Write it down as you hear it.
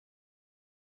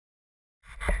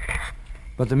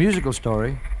But the musical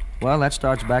story, well, that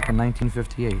starts back in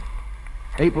 1958.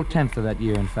 April 10th of that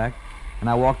year, in fact, and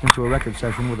I walked into a record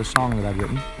session with a song that I'd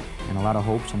written, and a lot of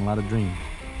hopes and a lot of dreams.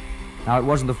 Now, it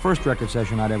wasn't the first record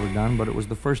session I'd ever done, but it was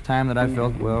the first time that I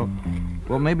felt, well,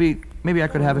 maybe I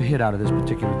could have a hit out of this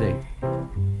particular date.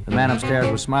 The man upstairs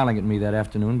was smiling at me that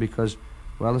afternoon because,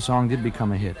 well, the song did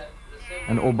become a hit.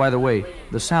 And oh, by the way,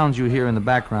 the sounds you hear in the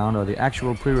background are the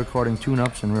actual pre-recording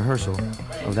tune-ups and rehearsal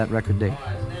of that record date.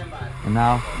 And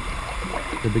now,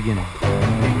 the beginning.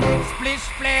 Splish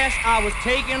Splash, I was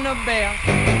taking a bath,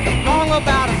 long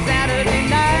about a Saturday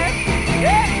night.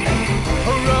 Yeah.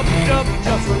 Rubbed up,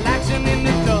 just relaxing in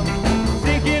the tub,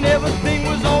 thinking everything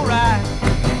was alright.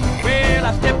 Well,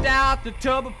 I stepped out the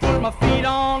tub and put my feet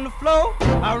on the floor.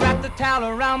 I wrapped the towel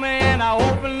around me and I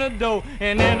opened the door.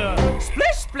 And then a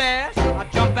splish splash, I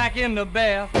jumped back in the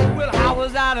bath. Well, how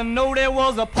was I to know there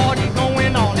was a party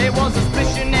going on? There was a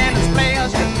splishing and a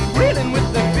splash, and reeling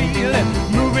with the feeling,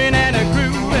 moving and a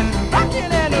grooving,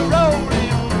 rocking and a rolling.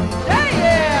 Yeah,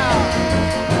 yeah.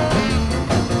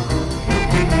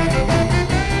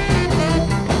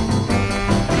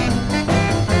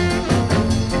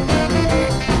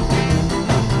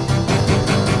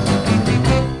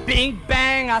 Bing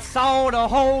bang, I saw the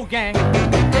whole gang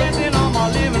dancing on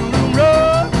my living room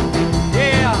rug.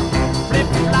 Yeah, flip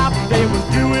flop, they was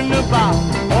doing the bop.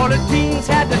 All the teens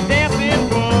had the dancing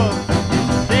bug.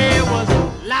 There was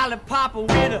a lollipop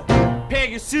with a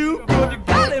Peggy Sue, but the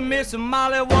golly Miss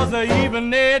Molly was even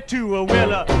there too.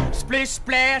 Well, a splish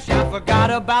splash, I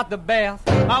forgot about the bath.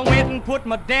 I went and put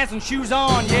my dancing shoes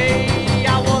on.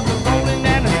 Yeah, I